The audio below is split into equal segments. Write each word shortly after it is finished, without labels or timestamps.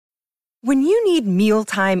When you need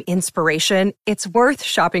mealtime inspiration, it's worth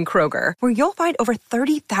shopping Kroger, where you'll find over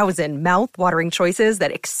 30,000 mouth-watering choices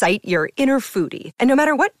that excite your inner foodie. And no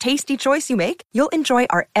matter what tasty choice you make, you'll enjoy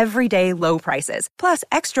our everyday low prices, plus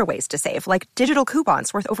extra ways to save, like digital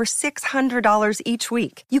coupons worth over $600 each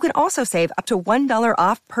week. You can also save up to $1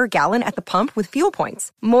 off per gallon at the pump with fuel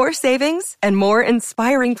points. More savings and more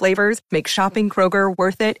inspiring flavors make shopping Kroger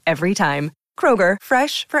worth it every time. Kroger,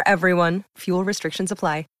 fresh for everyone. Fuel restrictions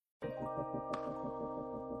apply.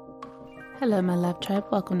 Hello, my love tribe.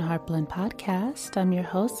 Welcome to Heartblend Podcast. I'm your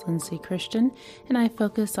host, Lindsay Christian, and I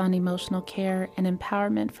focus on emotional care and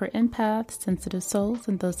empowerment for empaths, sensitive souls,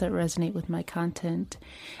 and those that resonate with my content.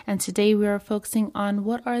 And today we are focusing on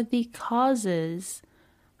what are the causes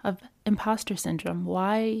of imposter syndrome.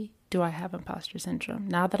 Why do I have imposter syndrome?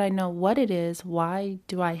 Now that I know what it is, why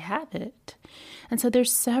do I have it? And so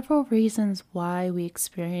there's several reasons why we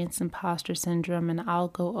experience imposter syndrome, and I'll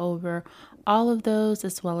go over all of those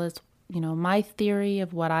as well as my theory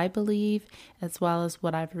of what I believe, as well as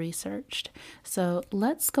what I've researched. So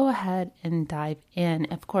let's go ahead and dive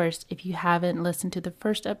in. Of course, if you haven't listened to the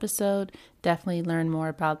first episode, definitely learn more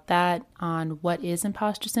about that on what is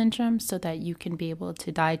imposter syndrome so that you can be able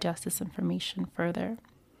to digest this information further.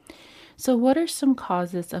 So what are some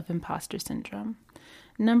causes of imposter syndrome?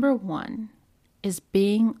 Number one is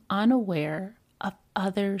being unaware of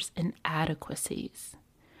others' inadequacies.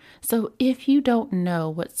 So if you don't know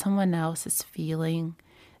what someone else is feeling,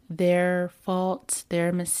 their faults,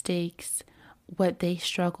 their mistakes, what they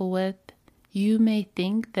struggle with, you may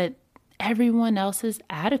think that everyone else is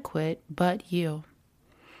adequate but you.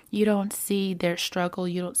 You don't see their struggle.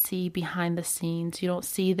 You don't see behind the scenes. You don't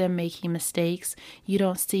see them making mistakes. You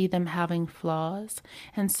don't see them having flaws.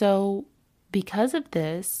 And so because of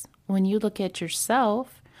this, when you look at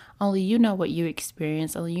yourself, only you know what you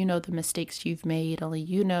experience, only you know the mistakes you've made, only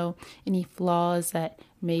you know any flaws that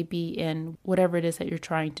may be in whatever it is that you're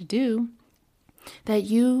trying to do, that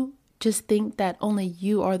you just think that only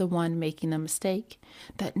you are the one making the mistake,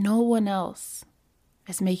 that no one else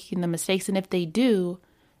is making the mistakes. And if they do,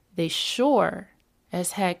 they sure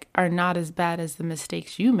as heck are not as bad as the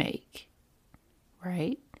mistakes you make,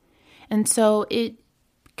 right? And so it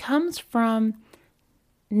comes from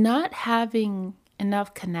not having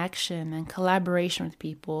enough connection and collaboration with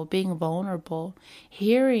people, being vulnerable,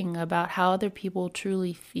 hearing about how other people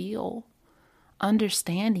truly feel,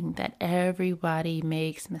 understanding that everybody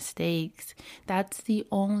makes mistakes. That's the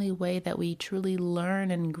only way that we truly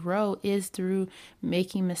learn and grow is through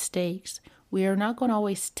making mistakes. We are not going to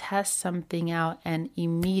always test something out and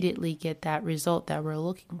immediately get that result that we're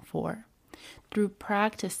looking for. Through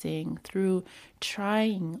practicing, through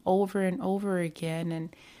trying over and over again,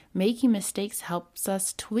 and making mistakes helps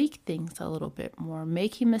us tweak things a little bit more.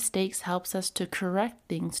 Making mistakes helps us to correct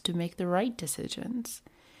things to make the right decisions.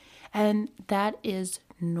 And that is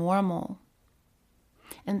normal.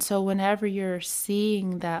 And so whenever you're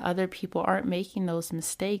seeing that other people aren't making those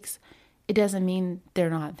mistakes, it doesn't mean they're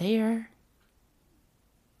not there.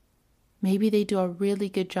 Maybe they do a really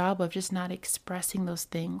good job of just not expressing those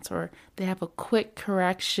things, or they have a quick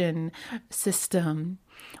correction system,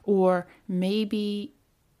 or maybe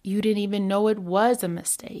you didn't even know it was a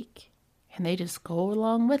mistake and they just go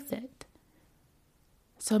along with it.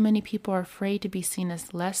 So many people are afraid to be seen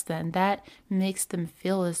as less than. That makes them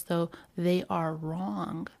feel as though they are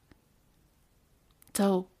wrong.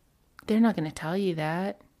 So they're not going to tell you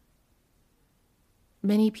that.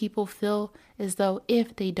 Many people feel as though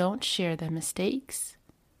if they don't share their mistakes,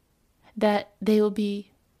 that they will be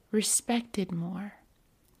respected more.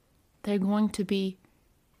 They're going to be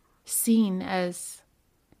seen as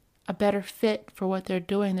a better fit for what they're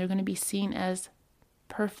doing. They're going to be seen as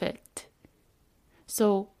perfect.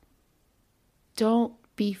 So don't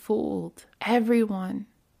be fooled. Everyone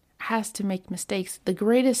has to make mistakes. The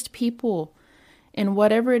greatest people in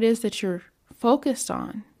whatever it is that you're focused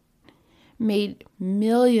on made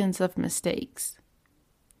millions of mistakes.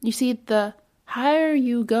 You see, the higher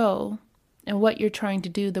you go in what you're trying to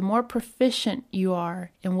do, the more proficient you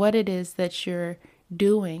are in what it is that you're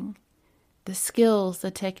doing. The skills, the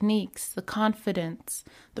techniques, the confidence,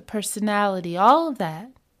 the personality, all of that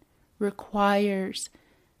requires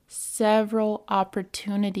several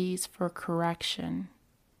opportunities for correction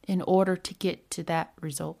in order to get to that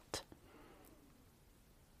result.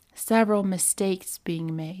 Several mistakes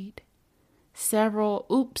being made, several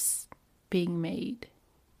oops being made,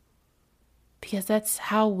 because that's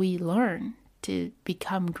how we learn to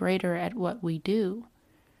become greater at what we do,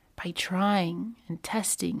 by trying and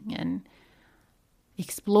testing and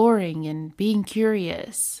exploring and being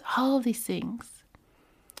curious, all of these things.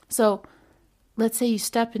 So let's say you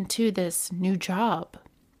step into this new job.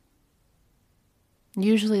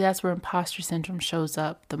 Usually that's where imposter syndrome shows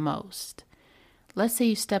up the most. Let's say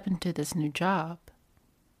you step into this new job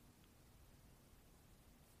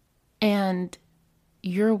and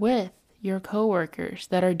you're with your coworkers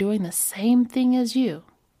that are doing the same thing as you.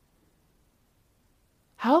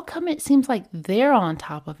 How come it seems like they're on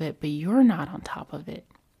top of it, but you're not on top of it?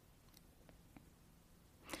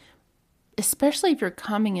 Especially if you're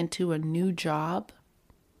coming into a new job,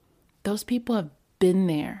 those people have been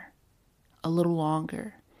there a little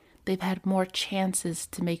longer. They've had more chances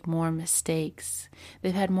to make more mistakes.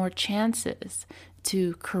 They've had more chances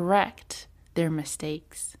to correct their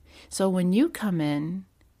mistakes. So when you come in,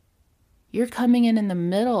 you're coming in the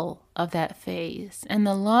middle of that phase. And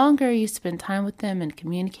the longer you spend time with them and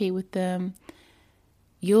communicate with them,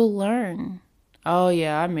 you'll learn, oh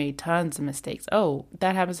yeah, I made tons of mistakes. Oh,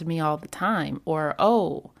 that happens to me all the time. Or,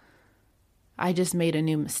 oh, I just made a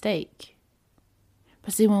new mistake.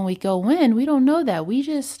 But see, when we go in, we don't know that. We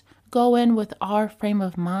just go in with our frame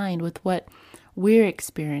of mind, with what we're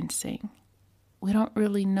experiencing. We don't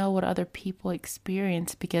really know what other people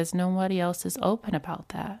experience because nobody else is open about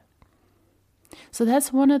that. So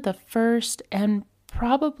that's one of the first and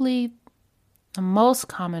probably the most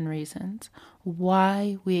common reasons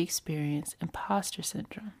why we experience imposter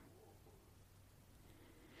syndrome.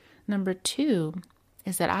 Number 2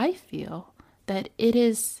 is that I feel that it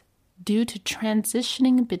is due to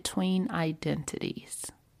transitioning between identities.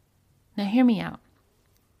 Now hear me out.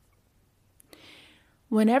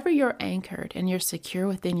 Whenever you're anchored and you're secure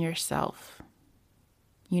within yourself,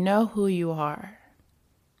 you know who you are.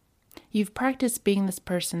 You've practiced being this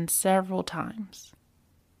person several times.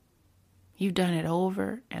 You've done it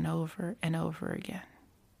over and over and over again.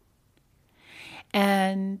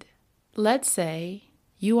 And let's say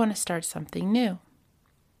you want to start something new.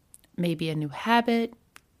 Maybe a new habit,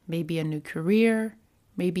 maybe a new career,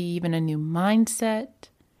 maybe even a new mindset.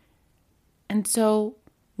 And so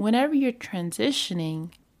whenever you're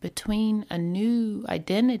transitioning between a new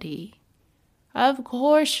identity, of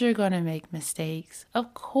course you're going to make mistakes.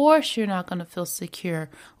 Of course you're not going to feel secure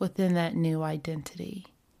within that new identity.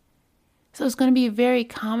 So it's going to be very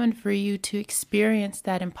common for you to experience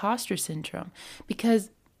that imposter syndrome because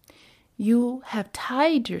you have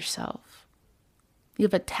tied yourself.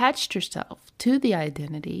 You've attached yourself to the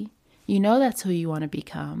identity. You know that's who you want to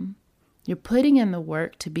become. You're putting in the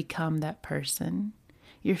work to become that person.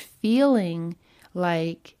 You're feeling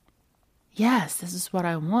like, yes, this is what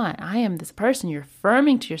I want. I am this person. You're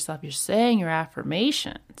affirming to yourself. You're saying your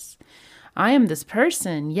affirmations. I am this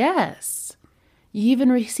person. Yes. You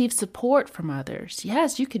even receive support from others.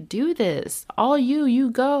 Yes, you could do this. All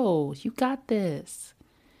you go. You got this.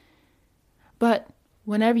 But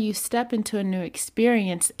whenever you step into a new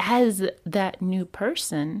experience as that new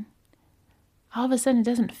person, all of a sudden it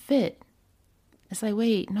doesn't fit. It's like,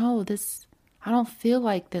 wait, no, I don't feel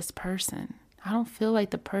like this person. I don't feel like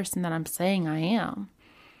the person that I'm saying I am.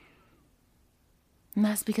 And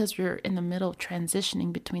that's because you're in the middle of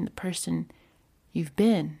transitioning between the person you've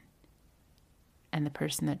been and the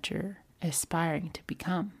person that you're aspiring to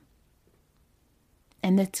become.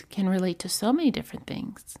 And that can relate to so many different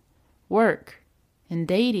things. Work, and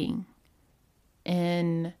dating,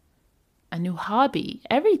 and a new hobby,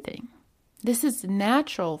 everything. This is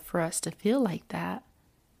natural for us to feel like that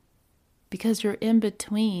because you're in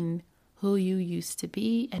between who you used to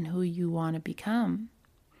be and who you want to become.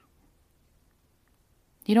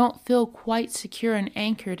 You don't feel quite secure and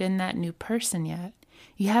anchored in that new person yet.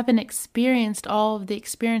 You haven't experienced all of the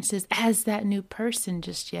experiences as that new person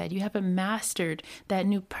just yet. You haven't mastered that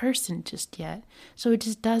new person just yet. So it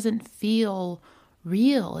just doesn't feel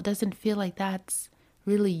real. It doesn't feel like that's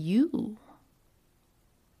really you.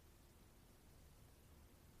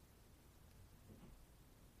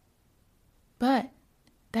 But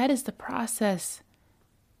that is the process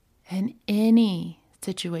in any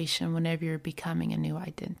situation whenever you're becoming a new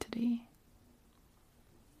identity.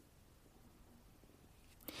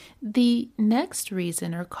 The next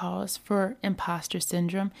reason or cause for imposter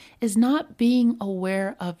syndrome is not being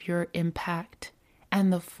aware of your impact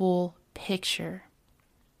and the full picture.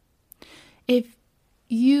 If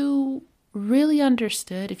you really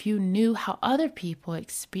understood, if you knew how other people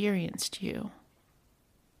experienced you,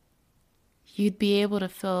 you'd be able to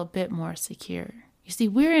feel a bit more secure. You see,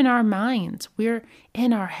 we're in our minds, we're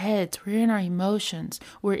in our heads, we're in our emotions,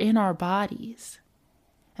 we're in our bodies.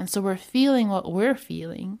 And so we're feeling what we're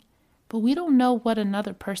feeling, but we don't know what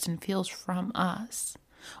another person feels from us.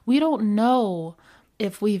 We don't know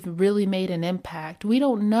if we've really made an impact. We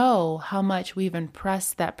don't know how much we've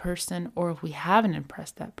impressed that person or if we haven't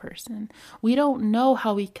impressed that person. We don't know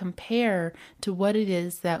how we compare to what it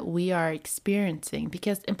is that we are experiencing,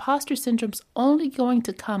 because imposter syndrome's only going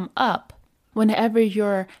to come up whenever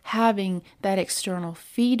you're having that external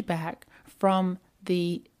feedback from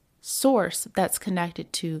the source that's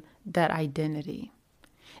connected to that identity.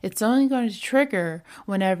 It's only going to trigger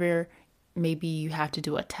whenever maybe you have to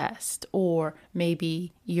do a test, or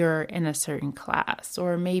maybe you're in a certain class,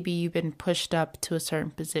 or maybe you've been pushed up to a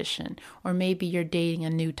certain position, or maybe you're dating a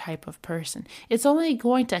new type of person. It's only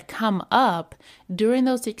going to come up during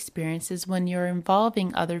those experiences when you're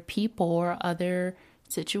involving other people or other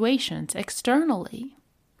situations externally.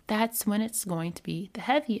 That's when it's going to be the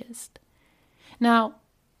heaviest. Now,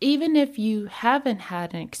 even if you haven't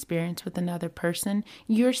had an experience with another person,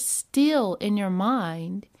 you're still in your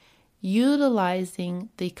mind utilizing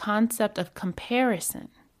the concept of comparison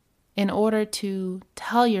in order to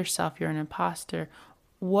tell yourself you're an imposter.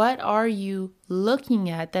 What are you looking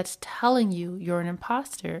at that's telling you you're an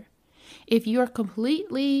imposter? If you're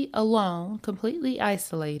completely alone, completely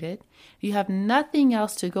isolated, you have nothing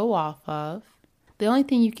else to go off of, the only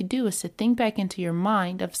thing you can do is to think back into your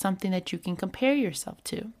mind of something that you can compare yourself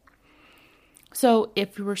to. So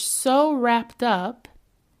if you were so wrapped up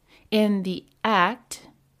in the act,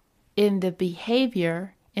 in the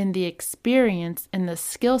behavior, in the experience, in the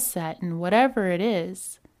skill set, and whatever it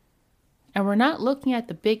is, and we're not looking at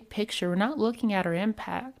the big picture, we're not looking at our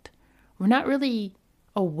impact, we're not really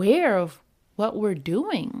aware of what we're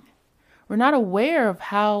doing, we're not aware of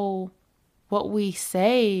how what we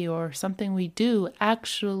say or something we do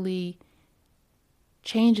actually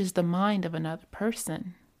changes the mind of another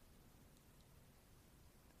person.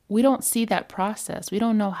 We don't see that process. We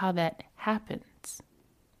don't know how that happens.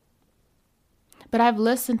 But I've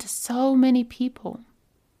listened to so many people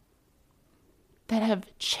that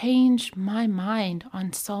have changed my mind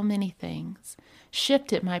on so many things,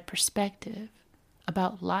 shifted my perspective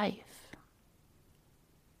about life.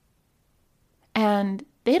 And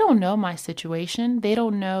they don't know my situation. They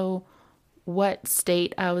don't know what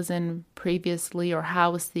state I was in previously or how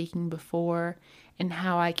I was thinking before and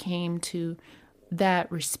how I came to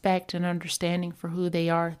that respect and understanding for who they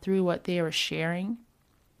are through what they are sharing.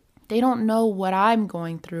 They don't know what I'm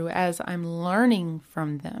going through as I'm learning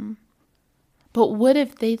from them. But what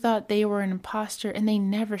if they thought they were an imposter and they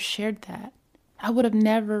never shared that? I would have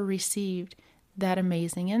never received that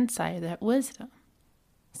amazing insight, that wisdom.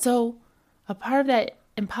 So a part of that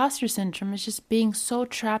imposter syndrome is just being so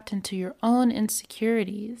trapped into your own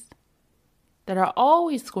insecurities that are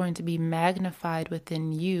always going to be magnified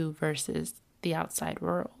within you versus the outside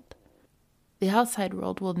world. The outside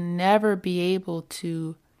world will never be able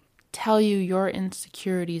to tell you your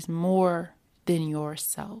insecurities more than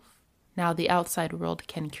yourself. Now, the outside world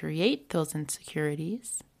can create those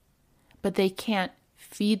insecurities, but they can't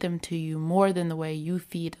feed them to you more than the way you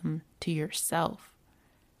feed them to yourself.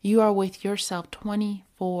 You are with yourself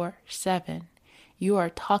 24/7. You are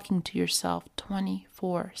talking to yourself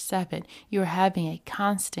 24/7. You're having a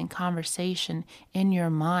constant conversation in your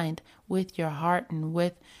mind with your heart and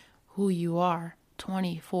with who you are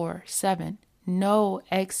 24/7. No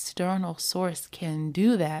external source can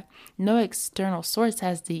do that. No external source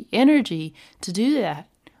has the energy to do that.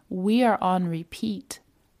 We are on repeat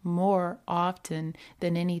more often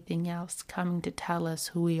than anything else, coming to tell us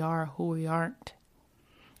who we are, who we aren't.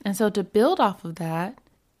 And so to build off of that,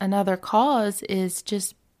 another cause is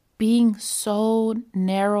just being so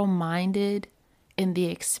narrow-minded in the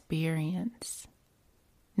experience,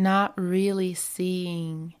 not really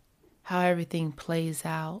seeing how everything plays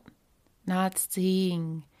out, not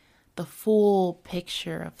seeing the full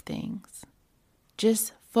picture of things,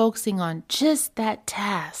 just focusing on just that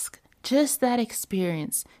task, just that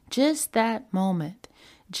experience, just that moment,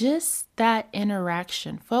 just that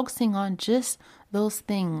interaction, focusing on just those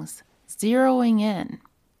things, zeroing in.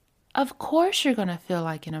 Of course you're going to feel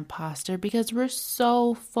like an imposter because we're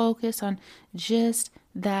so focused on just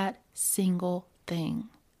that single thing.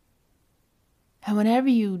 And whenever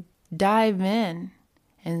you dive in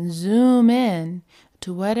and zoom in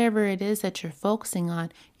to whatever it is that you're focusing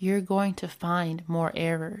on, you're going to find more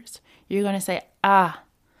errors. You're going to say,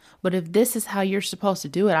 but if this is how you're supposed to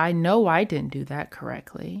do it, I know I didn't do that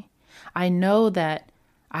correctly. I know that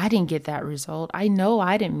I didn't get that result. I know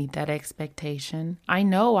I didn't meet that expectation. I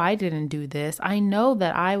know I didn't do this. I know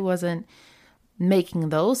that I wasn't making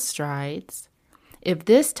those strides. If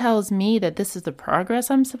this tells me that this is the progress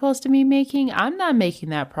I'm supposed to be making, I'm not making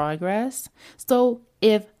that progress. So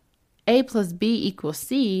if A plus B equals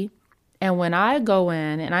C, And when I go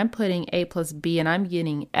in and I'm putting A plus B and I'm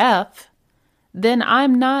getting F, then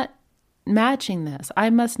I'm not matching this.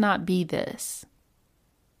 I must not be this.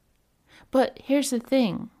 But here's the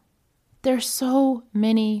thing. There's so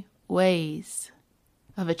many ways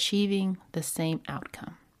of achieving the same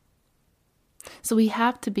outcome. So we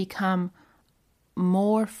have to become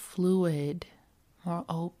more fluid, more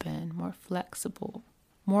open, more flexible,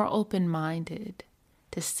 more open-minded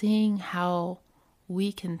to seeing how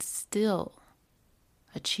we can still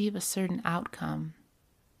achieve a certain outcome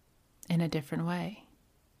in a different way.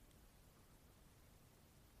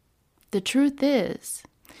 The truth is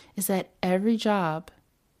that every job,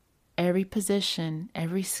 every position,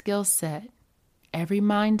 every skill set, every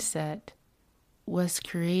mindset was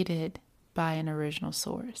created by an original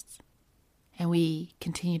source. And we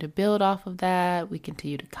continue to build off of that. We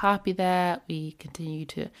continue to copy that. We continue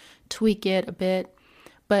to tweak it a bit.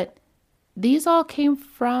 But these all came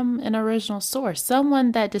from an original source.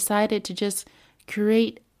 Someone that decided to just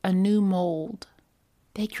create a new mold.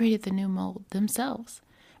 They created the new mold themselves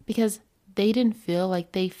because they didn't feel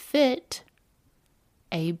like they fit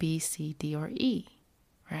A, B, C, D, or E,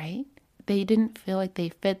 right? They didn't feel like they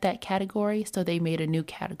fit that category, so they made a new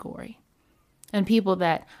category. And people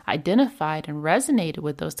that identified and resonated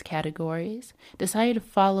with those categories decided to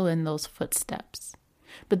follow in those footsteps.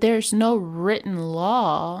 But there's no written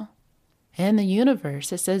law in the universe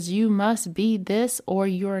that says you must be this or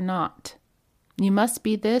you're not. You must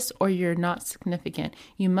be this or you're not significant.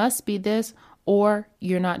 You must be this or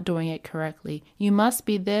you're not doing it correctly. You must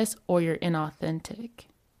be this or you're inauthentic.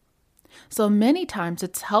 So many times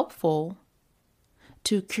it's helpful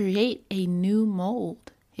to create a new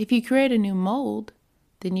mold. If you create a new mold,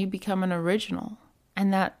 then you become an original,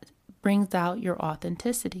 and that brings out your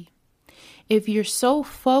authenticity. If you're so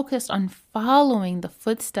focused on following the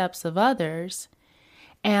footsteps of others,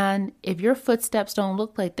 and if your footsteps don't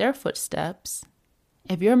look like their footsteps,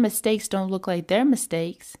 if your mistakes don't look like their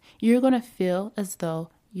mistakes, you're going to feel as though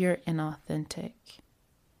you're inauthentic.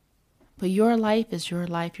 But your life is your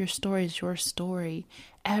life. Your story is your story.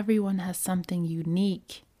 Everyone has something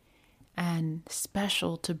unique and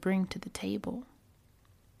special to bring to the table.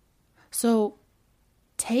 So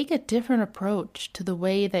take a different approach to the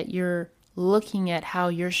way that you're looking at how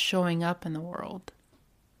you're showing up in the world.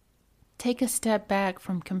 Take a step back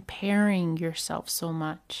from comparing yourself so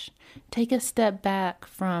much. Take a step back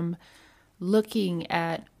from looking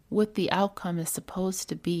at what the outcome is supposed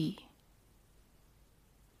to be.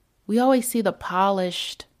 We always see the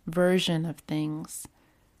polished version of things,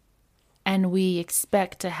 and we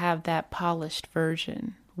expect to have that polished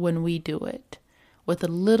version when we do it, with a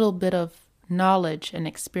little bit of knowledge and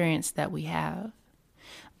experience that we have.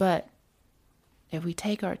 But if we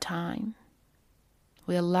take our time,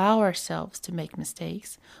 we allow ourselves to make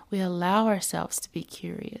mistakes, we allow ourselves to be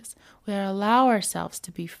curious, we allow ourselves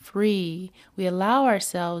to be free, we allow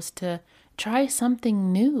ourselves to try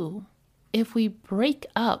something new. If we break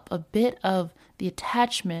up a bit of the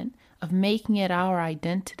attachment of making it our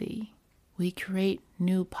identity, we create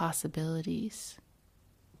new possibilities.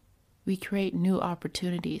 We create new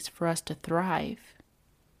opportunities for us to thrive,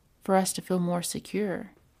 for us to feel more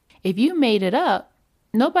secure. If you made it up,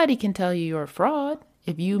 nobody can tell you you're a fraud.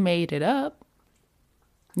 If you made it up,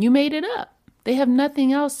 you made it up. They have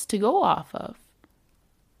nothing else to go off of.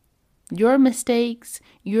 Your mistakes,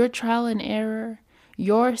 your trial and error,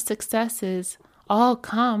 your successes all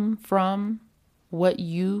come from what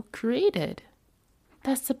you created.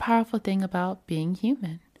 That's the powerful thing about being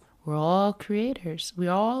human. We're all creators. We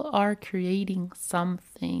all are creating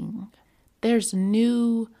something. There's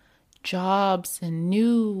new jobs and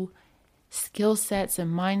new skill sets and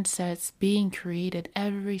mindsets being created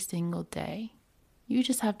every single day. You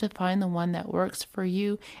just have to find the one that works for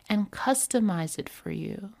you and customize it for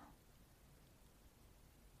you.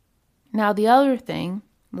 Now, the other thing,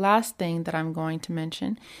 last thing that I'm going to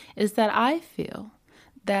mention is that I feel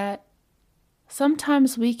that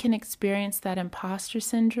sometimes we can experience that imposter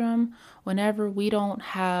syndrome whenever we don't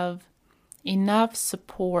have enough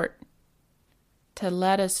support to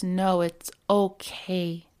let us know it's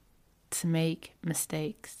okay to make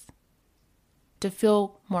mistakes, to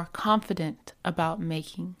feel more confident about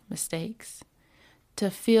making mistakes, to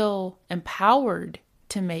feel empowered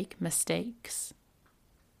to make mistakes.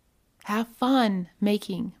 Have fun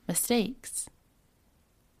making mistakes.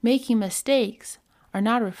 Making mistakes are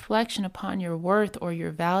not a reflection upon your worth or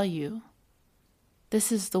your value.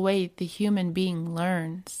 This is the way the human being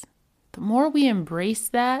learns. The more we embrace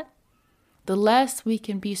that, the less we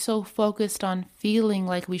can be so focused on feeling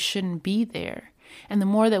like we shouldn't be there, and the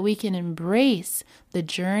more that we can embrace the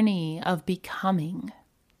journey of becoming.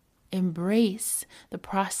 Embrace the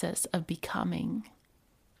process of becoming.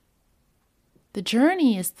 The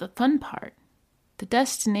journey is the fun part. The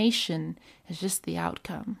destination is just the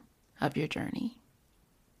outcome of your journey.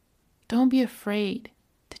 Don't be afraid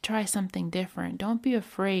to try something different. Don't be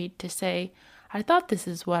afraid to say, I thought this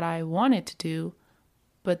is what I wanted to do,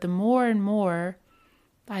 but the more and more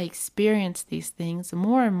I experience these things, the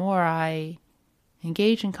more and more I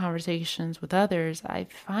engage in conversations with others, I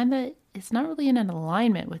find that it's not really in an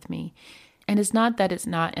alignment with me. And it's not that it's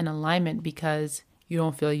not in alignment because you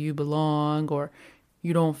don't feel you belong or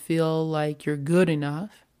you don't feel like you're good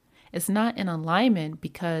enough. It's not in alignment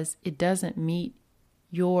because it doesn't meet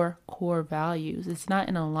your core values. It's not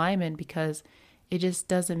in alignment because it just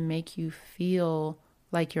doesn't make you feel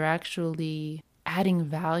like you're actually adding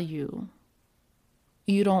value.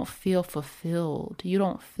 You don't feel fulfilled. You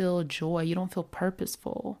don't feel joy. You don't feel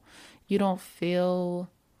purposeful. You don't feel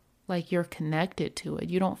like you're connected to it.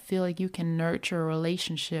 You don't feel like you can nurture a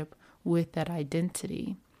relationship with that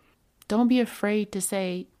identity. Don't be afraid to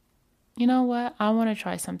say, you know what? I want to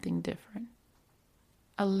try something different.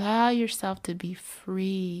 Allow yourself to be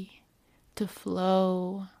free, to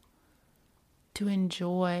flow, to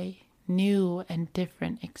enjoy new and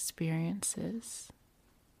different experiences.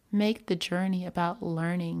 Make the journey about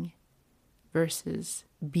learning versus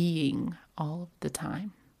being all of the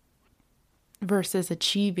time, versus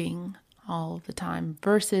achieving all of the time,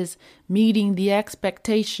 versus meeting the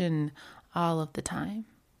expectation all of the time.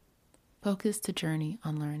 Focus the journey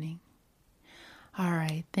on learning. All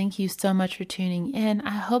right. Thank you so much for tuning in.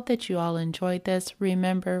 I hope that you all enjoyed this.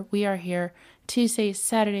 Remember, we are here Tuesdays,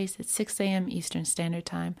 Saturdays at 6 a.m. Eastern Standard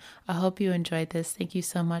Time. I hope you enjoyed this. Thank you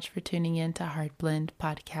so much for tuning in to Heart Blend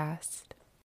Podcast.